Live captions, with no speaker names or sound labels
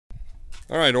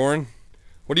All right, Oren.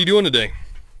 What are you doing today?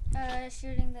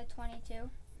 Shooting the 22.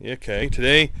 Okay,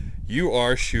 today you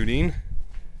are shooting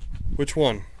which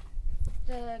one?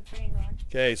 The green one.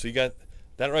 Okay, so you got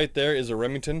that right there is a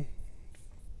Remington,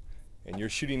 and you're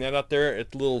shooting that out there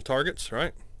at the little targets,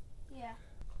 right? Yeah.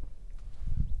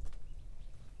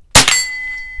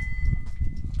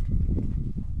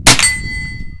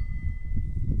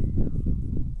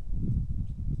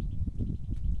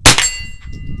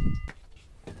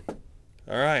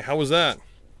 All right, how was that?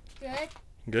 Good.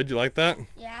 Good, you like that?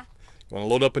 Yeah. You want to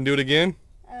load up and do it again?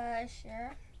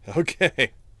 Sure.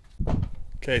 Okay.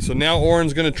 Okay, so now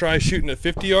Oren's going to try shooting at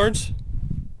 50 yards.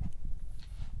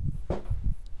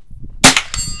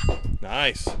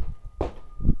 Nice.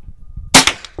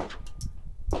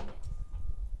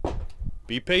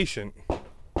 Be patient.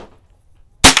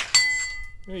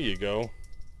 There you go.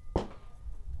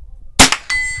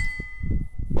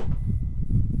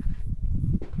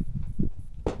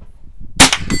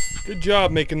 Good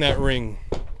job making that ring.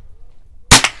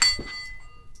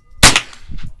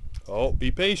 Oh,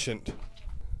 be patient.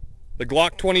 The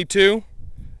Glock 22.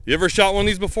 You ever shot one of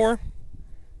these before? A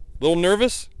little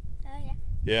nervous? Yeah.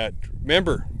 Yeah,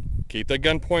 remember, keep that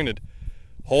gun pointed.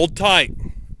 Hold tight.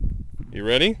 You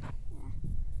ready?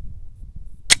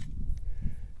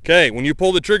 Okay, when you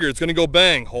pull the trigger, it's going to go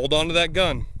bang. Hold on to that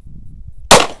gun.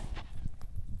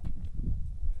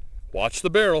 Watch the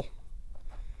barrel.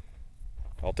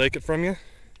 I'll take it from you.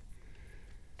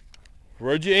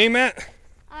 Where'd you aim at?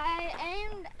 I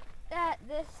aimed at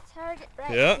this target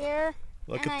right here.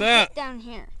 Look and at that. Hit down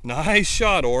here. Nice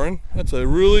shot, Oren. That's a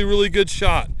really, really good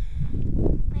shot.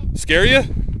 Scare you?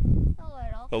 A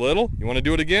little. A little? You want to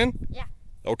do it again? Yeah.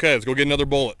 Okay, let's go get another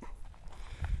bullet.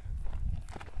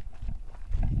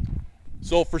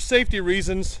 So for safety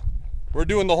reasons, we're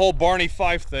doing the whole Barney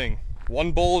Fife thing.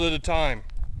 One bullet at a time.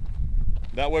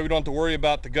 That way we don't have to worry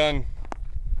about the gun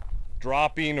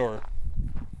dropping or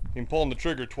even pulling the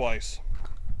trigger twice.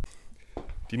 Do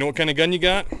you know what kind of gun you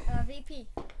got? VP.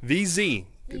 VZ.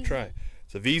 Good try.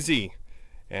 It's a VZ.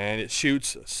 And it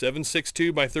shoots a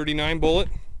 7.62 by 39 bullet.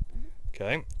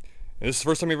 Okay. And this is the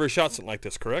first time you ever shot something like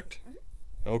this, correct?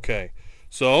 Okay.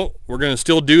 So we're going to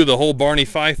still do the whole Barney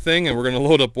Fife thing, and we're going to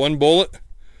load up one bullet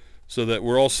so that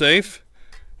we're all safe.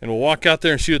 And we'll walk out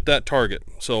there and shoot at that target.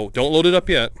 So don't load it up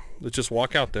yet. Let's just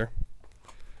walk out there.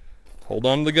 Hold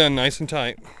on to the gun nice and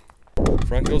tight.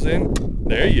 Front goes in.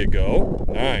 There you go.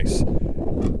 Nice.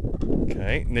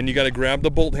 Okay, and then you got to grab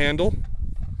the bolt handle.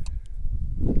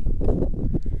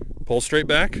 Pull straight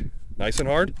back. Nice and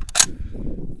hard.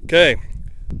 Okay.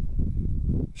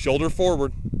 Shoulder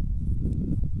forward.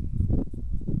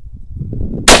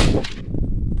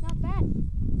 Not bad.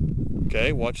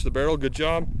 Okay, watch the barrel. Good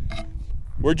job.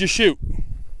 Where'd you shoot?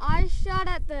 I shot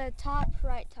at the top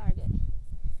right target.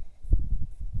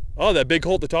 Oh, that big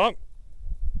hole at the top?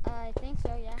 I think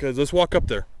so, yeah. Because let's walk up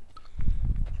there.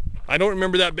 I don't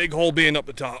remember that big hole being up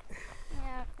the top.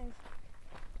 Yeah, I think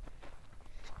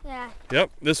so. Yeah.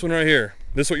 Yep, this one right here.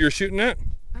 This what you're shooting at?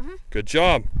 Uh-huh. Good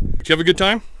job. Did you have a good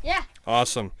time? Yeah.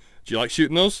 Awesome. Did you like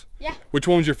shooting those? Yeah. Which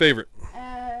one was your favorite?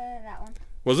 That one.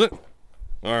 Was it?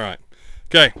 All right.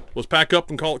 Okay, let's pack up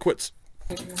and call it quits.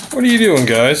 What are you doing,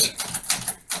 guys?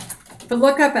 But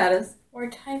look up at us. We're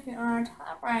typing on our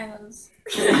typewriters.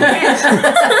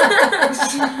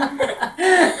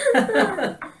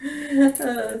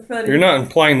 Funny. You're not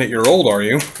implying that you're old, are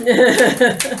you?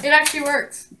 It actually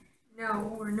works.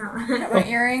 No, we're not. Got my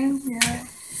earring. Yeah.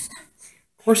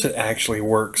 Of course it actually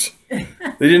works. They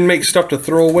didn't make stuff to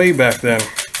throw away back then.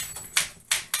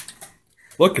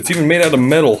 Look, it's even made out of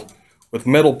metal, with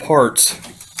metal parts.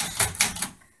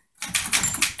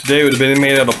 Today it would have been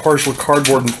made out of partial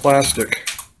cardboard and plastic.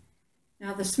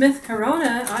 Now the Smith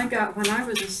Corona I got when I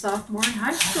was a sophomore in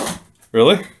high school.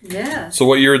 Really? Yes. So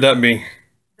what year would that be?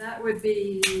 That would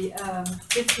be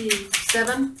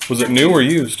 57. Was it new or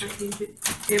used?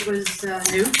 It was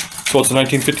new. So it's a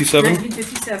 1957?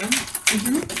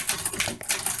 1957.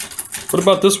 What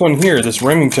about this one here, this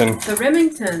Remington? The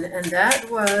Remington, and that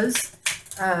was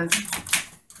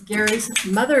Gary's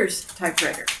mother's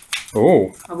typewriter.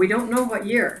 Oh. We don't know what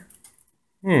year.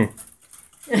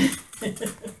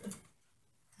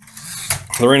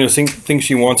 Lorena thinks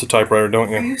she wants a typewriter,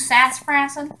 don't Are you? you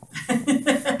sassafrassing?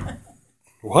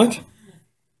 What?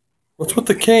 What's with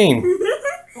the cane?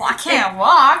 Well, I can't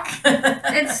walk.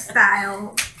 It's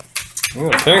style. Well,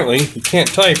 apparently, you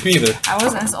can't type either. I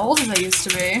wasn't as old as I used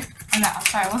to be. And I'm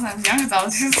sorry, I wasn't as young as I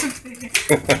was used to be.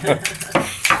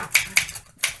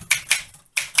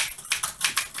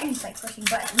 I just like pushing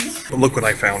buttons. But look what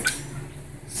I found.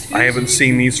 I haven't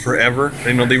seen these forever. I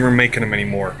didn't know they were making them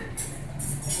anymore.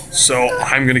 So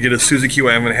I'm gonna get a Suzuki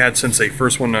I haven't had since a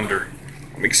first one under.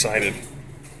 I'm excited.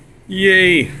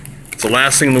 Yay! It's the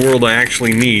last thing in the world I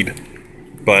actually need,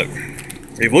 but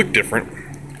they look different.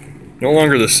 No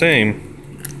longer the same.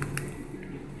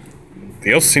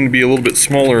 They also seem to be a little bit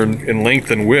smaller in length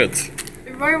and width.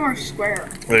 They're very more square.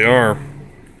 They are.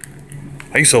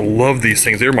 I used to love these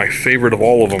things. They're my favorite of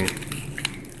all of them.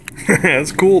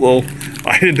 That's cool though.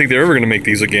 I didn't think they were ever gonna make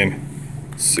these again.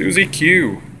 Suzy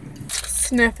Q.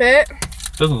 Sniff it.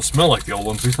 Doesn't smell like the old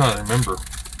ones, at least not I remember.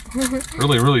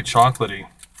 Really, really chocolatey.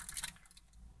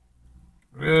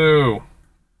 Ew.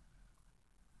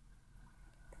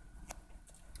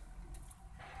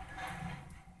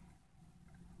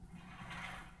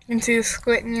 You can see the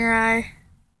squint in your eye.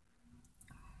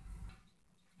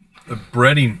 The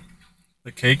breading,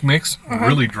 the cake mix,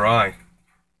 really dry.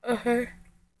 Uh-huh.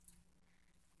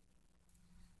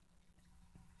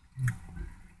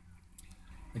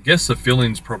 I guess the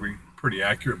filling's probably pretty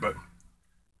accurate, but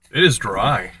it is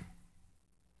dry.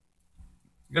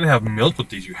 You gotta have milk with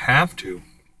these, you have to.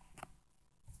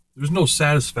 There's no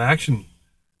satisfaction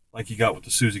like you got with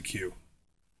the Suzy Q.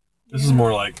 This is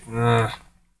more like,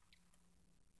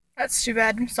 That's too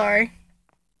bad. I'm sorry.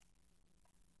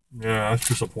 yeah, that's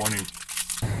disappointing.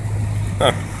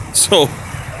 So,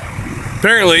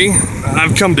 apparently,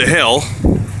 I've come to hell,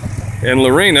 and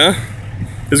Laurana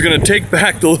is gonna take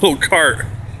back the little cart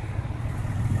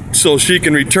so she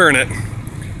can return it,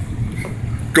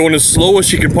 going as slow as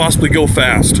she can possibly go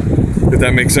fast, if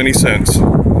that makes any sense.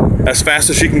 As fast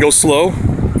as she can go slow?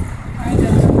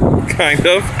 Kind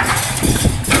of.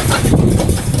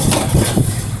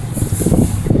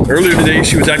 Earlier today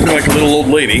she was acting like a little old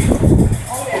lady.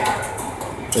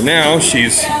 And now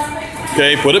she's,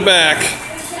 okay, put it back.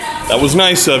 That was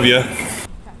nice of you.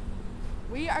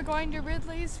 We are going to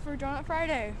Ridley's for Donut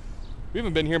Friday. We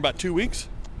haven't been here about 2 weeks.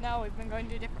 No, we've been going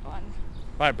to a different one.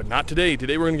 Right, but not today.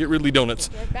 Today we're gonna get Ridley Donuts.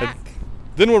 We're back.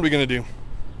 Then what are we gonna do?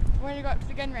 We're going to go up to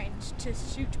the gun range to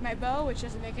shoot my bow, which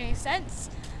doesn't make any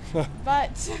sense. But,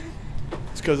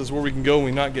 It's because it's where we can go and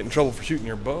we not get in trouble for shooting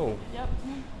your bow. yep.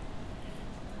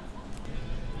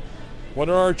 What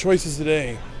are our choices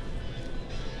today?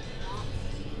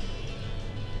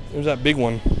 There's that big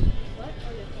one.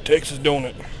 Texas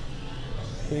donut.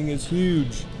 Thing is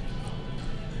huge.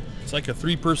 It's like a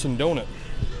 3-person donut.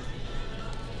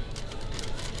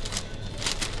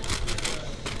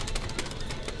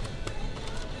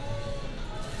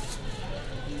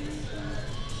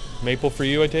 Maple for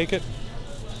you, I take it?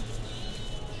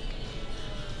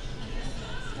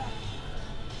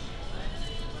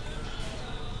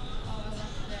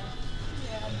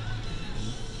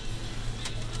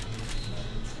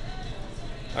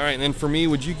 All right, and then for me,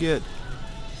 would you get?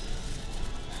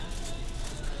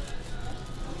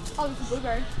 Oh, it's a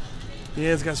blueberry.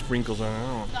 Yeah, it's got sprinkles on it. I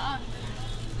don't know. Uh-uh.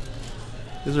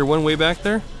 Is there one way back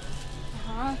there?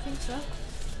 I think so.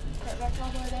 Right back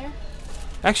all the way there.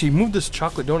 Actually, move this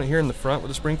chocolate donut here in the front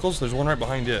with the sprinkles. There's one right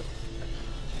behind it.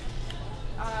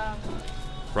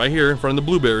 Right here in front of the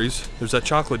blueberries, there's that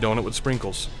chocolate donut with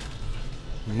sprinkles.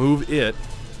 Move it.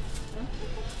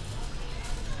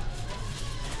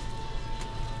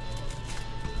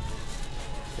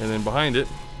 And then behind it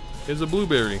is a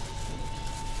blueberry.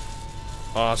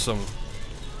 Awesome.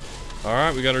 All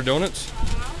right, we got our donuts.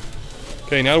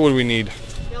 Okay, now what do we need?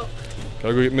 Milk.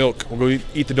 Gotta go get milk. We'll go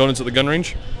eat the donuts at the gun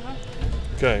range.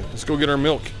 Okay, let's go get our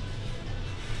milk.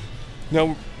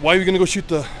 Now, why are we gonna go shoot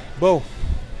the bow?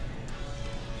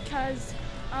 Because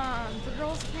the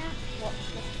girls can't, well,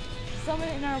 someone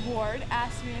in our ward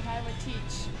asked me if I would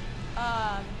teach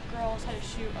girls how to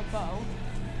shoot a bow.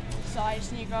 So I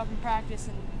just need to go up and practice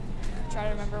and try to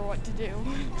remember what to do.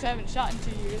 Because I haven't shot in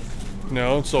 2 years.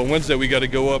 No, so Wednesday we gotta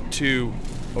go up to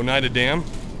Oneida Dam.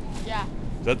 Yeah.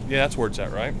 Yeah, that's where it's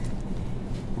at, right?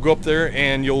 We'll go up there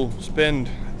and you'll spend,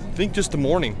 I think, just the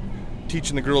morning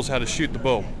teaching the girls how to shoot the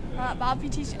bow. I'll be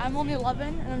teaching. I'm only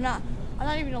 11, and I'm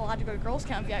not even allowed to go to girls'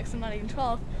 camp yet because I'm not even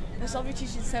 12. And so I'll be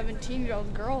teaching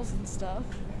 17-year-old girls and stuff.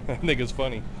 I think it's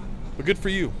funny, but good for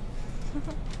you.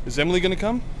 Is Emily gonna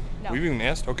come? No. We've even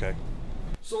asked. Okay.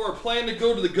 So our plan to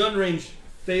go to the gun range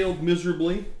failed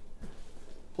miserably.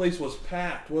 Place was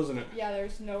packed, wasn't it? Yeah,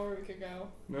 there's nowhere we could go.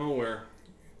 Nowhere.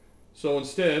 So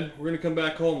instead, we're gonna come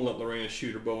back home and let Laurana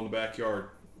shoot her bow in the backyard.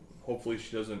 Hopefully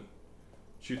she doesn't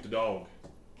shoot the dog.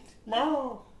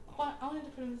 No. I'll need to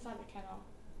put him inside the kennel.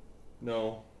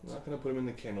 No, I'm not gonna put him in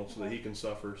the kennel so that he can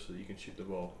suffer, so that you can shoot the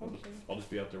bow. I'll just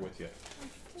be out there with you.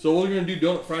 So we're gonna do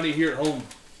Donut Friday here at home,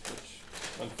 which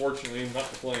unfortunately not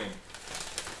the plan.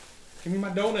 Give me my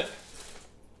donut.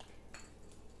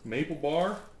 Maple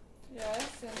bar. Yeah,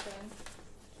 that's something.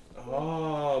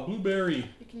 Ah, blueberry.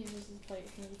 You can use this as a plate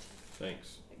if you need to.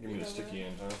 Thanks. Give me the sticky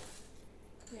end, huh?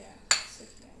 Yeah,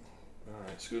 sticky end. All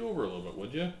right, scoot over a little bit,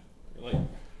 would you? You're like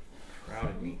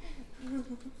crowding me.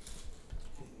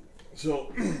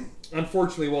 So,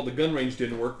 unfortunately, while the gun range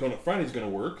didn't work, Donut Friday's going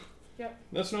to work. Yep.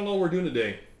 That's not all we're doing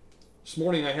today. This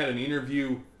morning I had an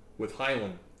interview with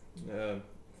Highland.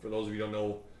 For those of you who don't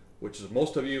know, which is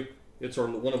most of you, it's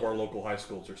one of our local high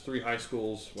schools. There's 3 high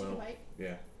schools. Well, Right.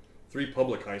 yeah, 3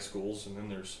 public high schools, and then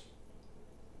there's,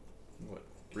 what,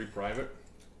 3 private?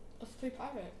 Let's play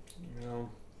private. You know,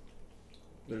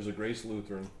 there's a Grace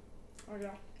Lutheran. Oh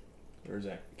yeah. There's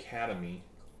an Academy.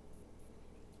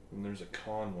 And there's a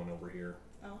con one over here.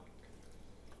 Oh.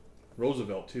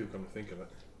 Roosevelt too, come to think of it.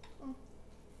 Oh.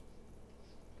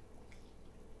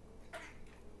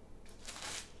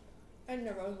 I didn't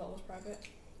know Roosevelt was private.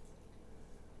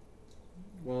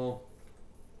 Well,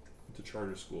 it's a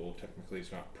charter school. Technically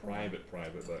it's not private,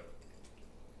 but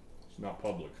it's not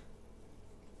public.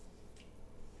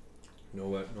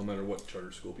 No matter what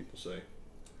charter school people say.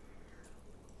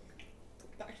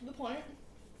 Back to the point.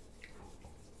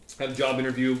 Had a job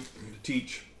interview to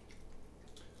teach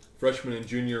freshman and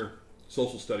junior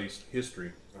social studies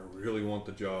history. I really want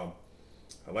the job.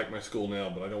 I like my school now,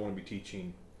 but I don't want to be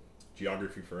teaching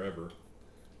geography forever.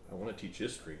 I want to teach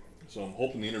history. So I'm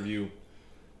hoping the interview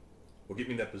will get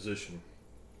me that position.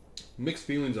 Mixed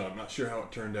feelings on it. I'm not sure how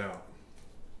it turned out.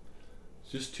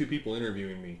 It's just 2 people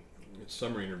interviewing me. It's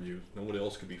summer interviews. Nobody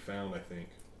else could be found, I think.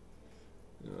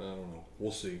 I don't know.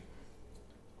 We'll see.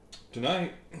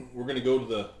 Tonight, we're going to go to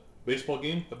the baseball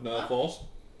game up in Idaho Falls.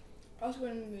 I was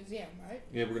going to the museum, right?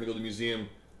 Yeah, we're going to go to the museum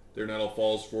there in Idaho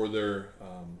Falls for their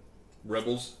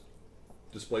Rebels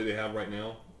display they have right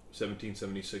now.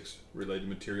 1776 related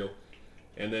material.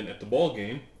 And then at the ball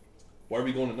game, why are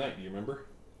we going tonight? Do you remember?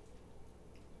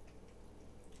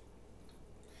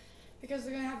 Because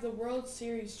they're going to have the World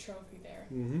Series trophy there.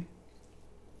 Mm-hmm.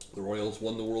 The Royals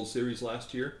won the World Series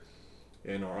last year,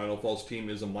 and our Idaho Falls team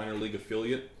is a minor league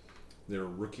affiliate. They're a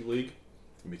rookie league,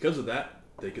 and because of that,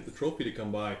 they get the trophy to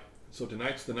come by. So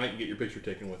tonight's the night you get your picture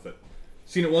taken with it.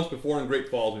 Seen it once before in Great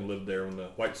Falls. We lived there when the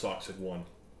White Sox had won,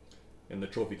 and the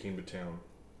trophy came to town.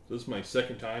 So this is my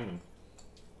second time, and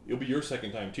it'll be your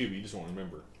second time too, but you just won't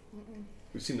remember. Mm-mm.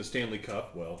 We've seen the Stanley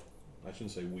Cup. Well, I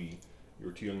shouldn't say we. You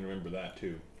were too young to remember that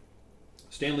too.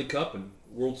 Stanley Cup and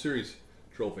World Series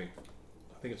trophy.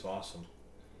 I think it's awesome.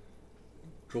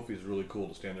 Trophy is really cool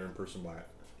to stand there in person by it.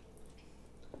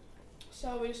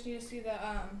 So we just need to see the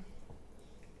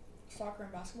soccer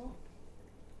and basketball.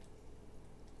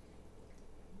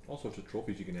 All sorts of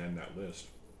trophies you can add in that list.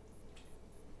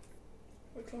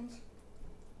 Which ones?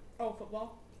 Oh,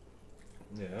 football.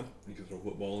 Yeah, you can throw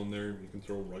football in there. You can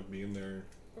throw rugby in there.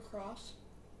 Lacrosse.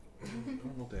 I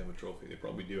don't know if they have a trophy. They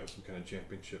probably do have some kind of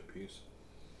championship piece.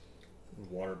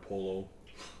 Water polo.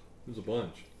 There's a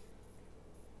bunch.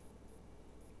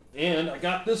 And I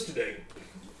got this today.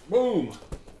 Boom!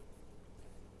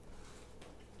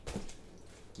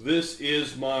 This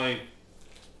is my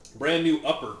brand new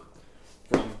upper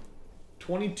from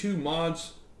 22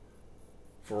 Mods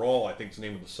for All, I think is the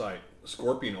name of the site.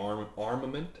 Scorpion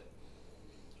Armament.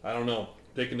 I don't know.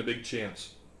 Taking a big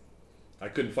chance. I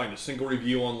couldn't find a single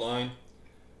review online,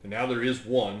 and now there is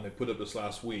one. They put up this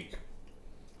last week.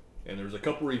 And there was a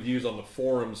couple reviews on the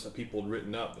forums that people had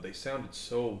written up, but they sounded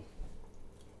so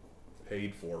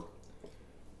paid for.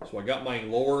 So I got my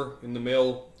lower in the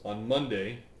mail on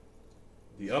Monday.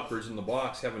 The uppers in the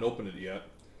box, haven't opened it yet.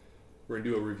 We're going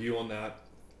to do a review on that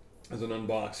as an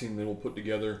unboxing, then we'll put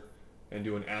together and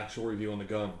do an actual review on the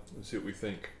gun and see what we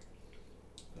think.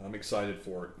 I'm excited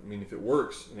for it. I mean, if it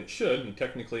works, and it should, and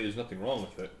technically there's nothing wrong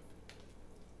with it,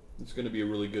 it's going to be a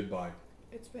really good buy.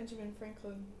 It's Benjamin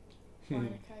Franklin flying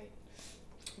a kite.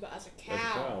 But as a cow. As a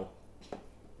cow.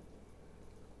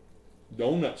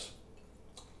 Donuts.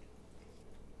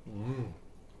 Mmm.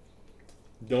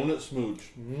 Donut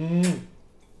smooch. Mmm.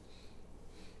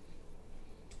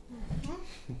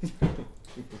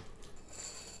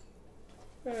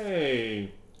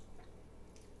 Hey.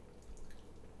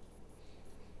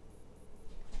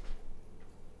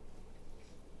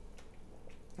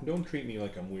 Don't treat me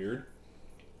like I'm weird.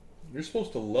 You're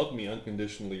supposed to love me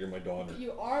unconditionally. You're my daughter.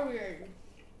 You are weird.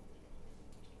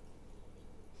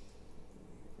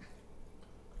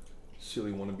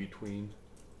 Silly wannabe tween.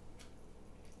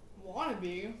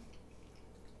 Wannabe?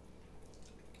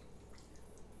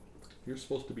 You're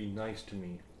supposed to be nice to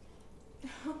me.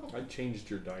 I changed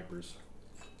your diapers.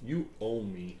 You owe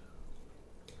me.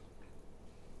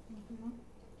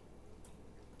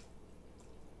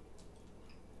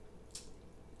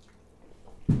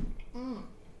 Mm-hmm.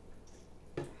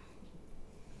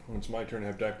 When it's my turn to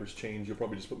have diapers changed, you'll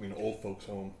probably just put me in an old folks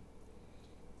home.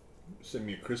 Send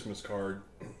me a Christmas card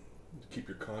to keep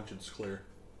your conscience clear.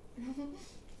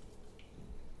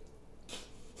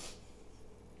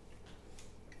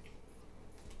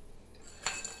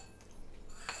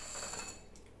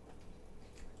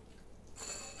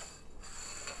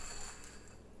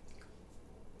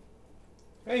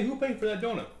 Hey, who paid for that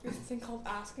donut? There's a thing called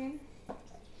asking.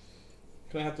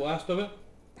 Can I have the last of it?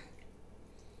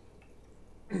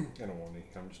 I don't want any.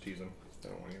 I'm just teasing. I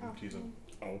don't want any. I'm teasing.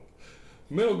 Oh.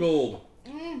 Middle gold.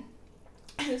 I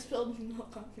just spilled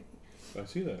milk on me. I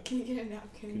see that. Can you get a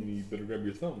napkin? You better grab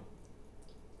your thumb.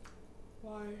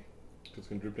 Why? Because it's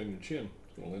going to drip down your chin.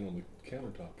 It's going to land on the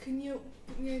countertop. Can you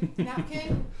get a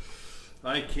napkin?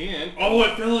 I can. Oh,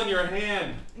 it fell in your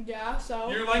hand. Yeah, so?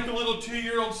 You're like a little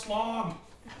 2-year-old slob.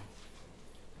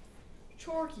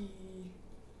 Chorky.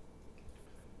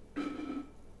 What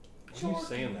are you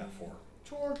saying that for?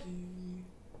 Chorky.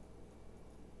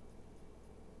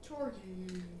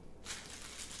 Chorky.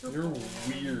 You're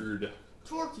weird.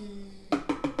 Chorky.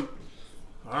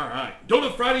 Alright.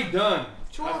 Donut Friday done.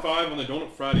 Chorky. High five on the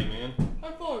Donut Friday, man.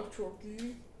 High five,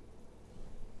 Chorky.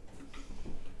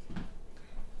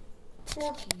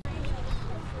 Chorky.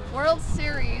 World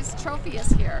Series trophy is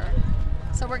here,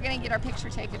 so we're gonna get our picture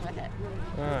taken with it.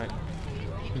 Alright.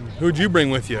 Who'd you bring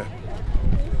with you?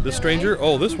 This stranger?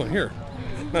 Oh, this one here.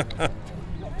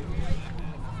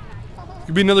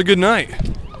 Could be another good night.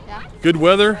 Yeah. Good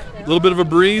weather, a little bit of a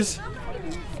breeze.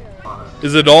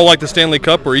 Is it all like the Stanley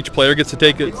Cup where each player gets to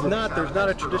take it? It's not. There's not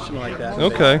a tradition like that.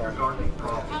 Okay.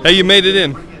 Hey, you made it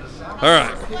in. All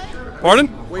right.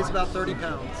 Pardon? Weighs about 30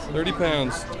 pounds. 30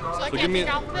 pounds. So I So can't give me.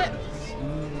 take off it?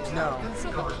 No.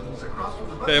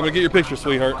 Okay, I'm gonna get your picture,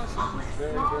 sweetheart. All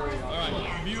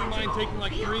right. Do you mind taking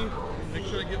like 3? Make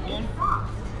sure I get one.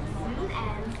 Smooth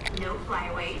ends, no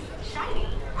flyaways, shiny.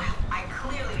 Well, I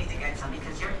clearly need to get some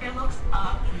because your hair looks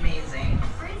amazing.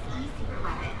 Frizz E-Secret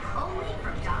Weapon, only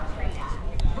from Frida.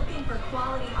 Looking for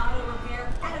quality auto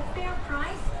repair at a fair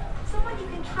price? Someone you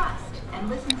can trust and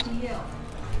listens to you.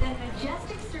 Then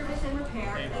Majestic Service and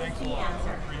Repair is the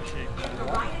answer. Get the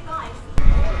right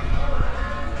advice.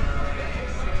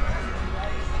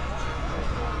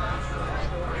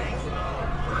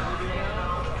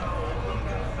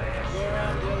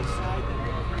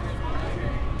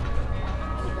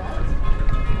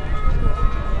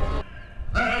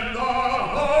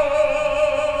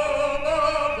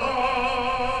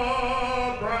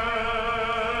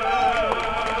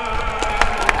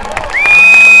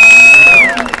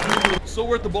 So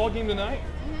we're at the ball game tonight.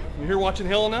 We're here watching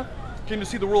Helena. Came to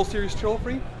see the World Series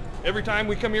trophy. Every time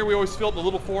we come here, we always fill out the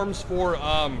little forms for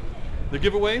the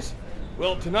giveaways.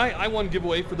 Well, tonight I won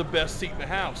giveaway for the best seat in the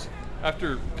house.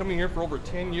 After coming here for over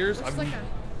 10 years, It's like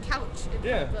a couch.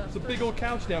 yeah, it's a big old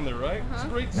couch down there, right? It's a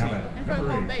great seat. In front of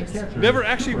home base. Never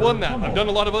actually won that. I've done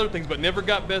a lot of other things, but never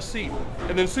got best seat. And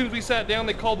then as soon as we sat down,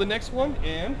 they called the next one,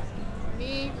 and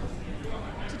Me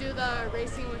to do the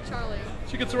racing with Charlie.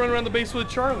 she gets to run around the base with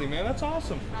Charlie, man. That's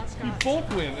awesome. Mascot. You both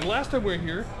win. And last time we were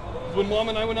here, was when Mom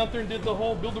and I went out there and did the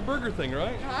whole Build a Burger thing,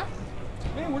 right? Huh?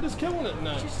 Man, we're just killing it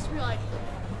tonight. Just be like,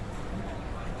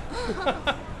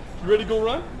 You ready to go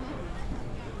run?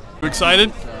 You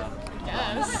excited?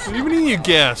 yes. What do you mean you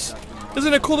guess?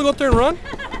 Isn't it cool to go up there and run?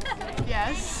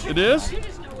 Yes. It is?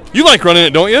 You like running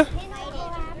it, don't you?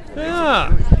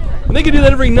 Yeah. And they can do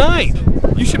that every night.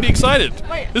 You should be excited.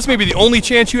 Wait. This may be the only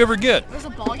chance you ever get. There's a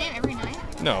ball game every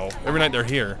night? No, every night they're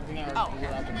here. Oh.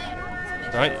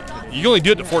 All right? You can only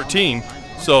do it to 14,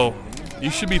 so you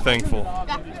should be thankful.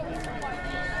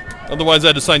 Otherwise, I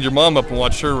had to sign your mom up and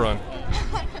watch her run.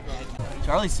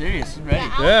 Charlie's serious. He's ready.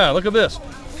 Yeah, look at this.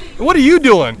 What are you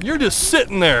doing? You're just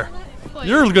sitting there.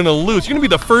 You're going to lose. You're going to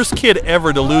be the first kid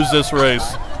ever to lose this race.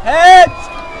 Heads!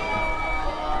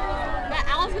 That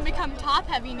Al's gonna become top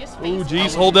heavy and just face Oh,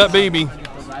 geez, hold that baby.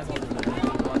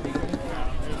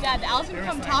 Yeah, the Al's gonna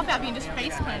become top heavy and just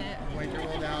face plant it.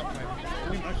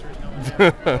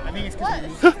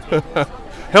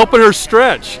 Helping her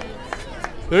stretch.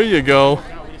 There you go.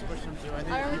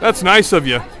 That's nice of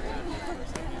you.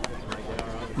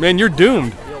 Man, you're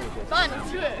doomed. Fun,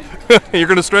 let's do it. You're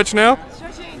going to stretch now?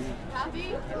 Stretching.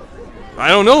 Happy? I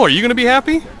don't know. Are you going to be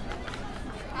happy?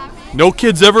 No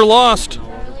kid's ever lost.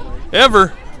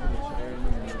 Ever.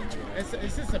 It's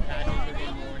just a package for getting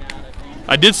worn out, I think.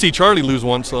 I did see Charlie lose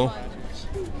once, though.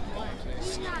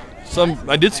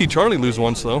 I did see Charlie lose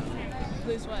once, though.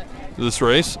 Lose what? This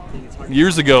race.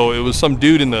 Years ago, it was some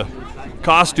dude in the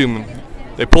costume.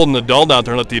 They pulled an adult out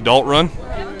there and let the adult run.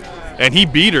 And he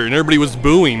beat her, and everybody was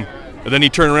booing. And then he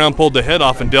turned around, pulled the head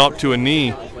off, and dealt to a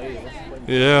knee.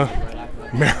 Yeah.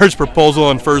 Marriage proposal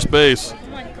on first base. Oh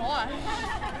my god.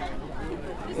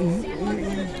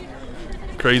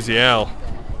 Crazy Al.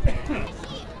 Can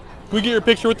we get your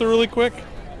picture with her really quick?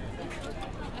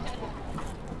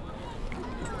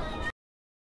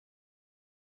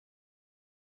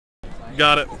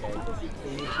 Got it.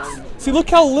 See, look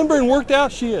how limber and worked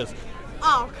out she is.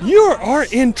 Oh. You are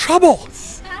in trouble.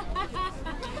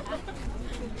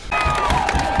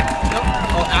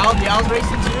 Oh, Al, the Al's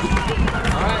racing too?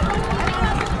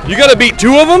 Alright. You gotta beat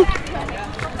 2 of them?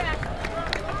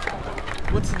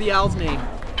 What's the Al's name?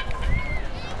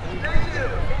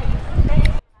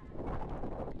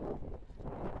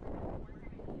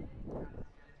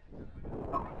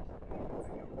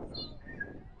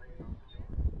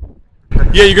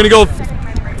 Yeah, you're gonna go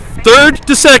 3rd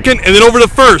to 2nd and then over to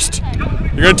 1st.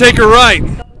 You're gonna take her right.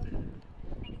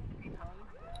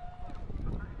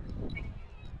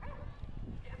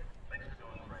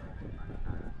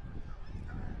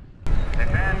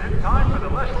 And it's time for the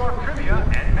Les Rock Trivia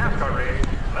and NASCAR race.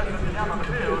 Let's sit down on the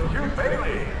field to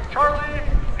Bailey, Charlie,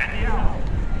 and the Owl.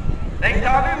 Thanks,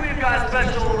 Tommy. We've got a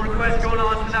special request going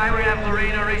on tonight. We have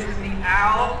Laurana racing the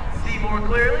Owl, see more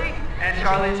clearly, and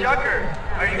Charlie Chukar.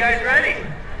 Are you guys ready?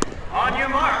 On your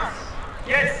marks.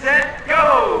 Get set,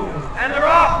 go! And they're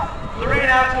off!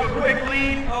 Laurana out to a quick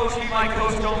lead. Oh, she might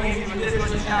coast home easy with this, but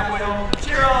she's halfway home.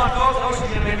 Cheer on, folks. Oh, she's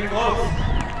gonna make it close.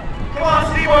 Come on,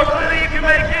 see more clearly if you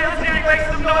make it. Let's hear you make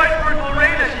some noise for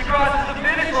Laurana. She crosses the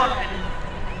finish line.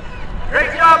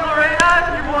 Great job,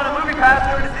 Laurana. You want a movie past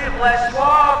her to see if Les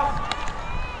Schwab.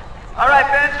 All right,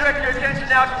 fans, direct your attention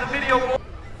now to the video board.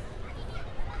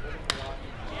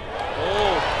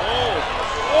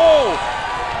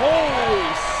 Holy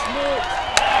smokes.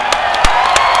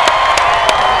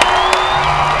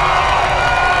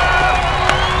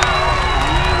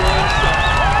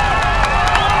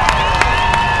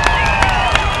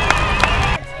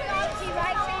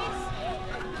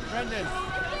 Brendan.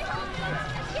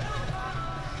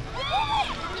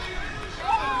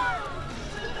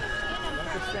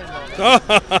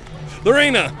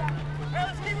 Laurana.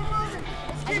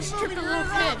 I just tripped a little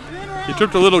kid. You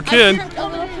tripped a little kid. I tripped a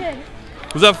little kid.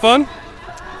 Was that fun?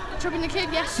 Tripping the kid,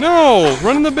 yes. No,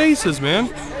 running the bases, man.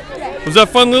 Was that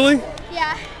fun, Lily?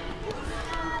 Yeah.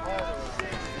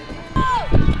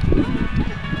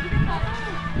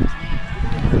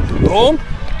 Home?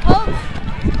 Oh.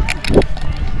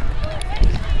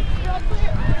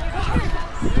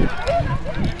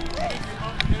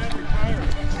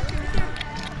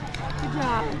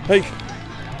 Hey.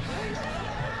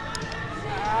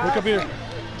 Look up here.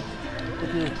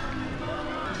 Look here.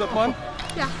 Is that fun?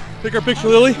 Yeah. Take our picture,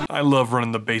 Lily. I love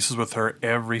running the bases with her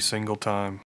every single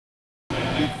time.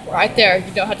 Right there.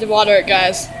 You don't have to water it,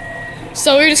 guys.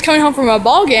 So we were just coming home from a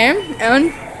ball game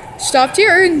and stopped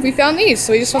here and we found these.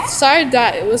 So we just decided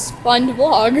that it was fun to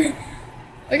vlog.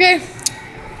 Okay.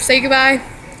 Say goodbye.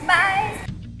 Bye.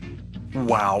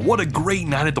 Wow, what a great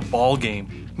night at the ball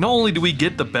game. Not only do we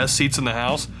get the best seats in the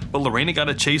house, but Laurana got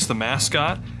to chase the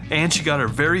mascot, and she got her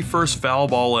very first foul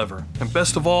ball ever. And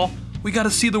best of all, we got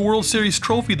to see the World Series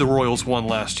trophy the Royals won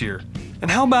last year.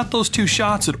 And how about those 2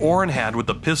 shots that Oren had with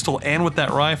the pistol and with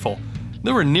that rifle?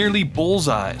 They were nearly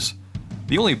bullseyes.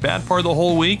 The only bad part of the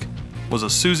whole week was a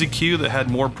Susie Q that had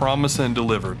more promise than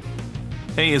delivered.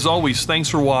 Hey, as always, thanks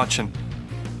for watching.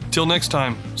 Till next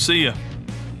time, see ya.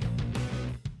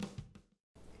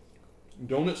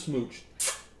 Donut smooch.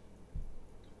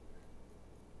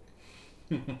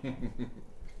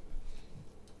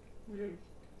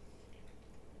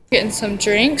 Getting some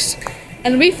drinks,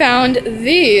 and we found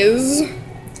these.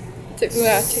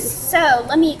 So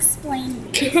let me explain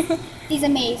these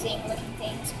amazing looking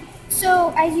things.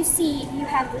 So as you see, you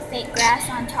have the fake grass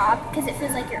on top because it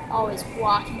feels like you're always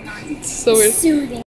walking on it. So it's soothing.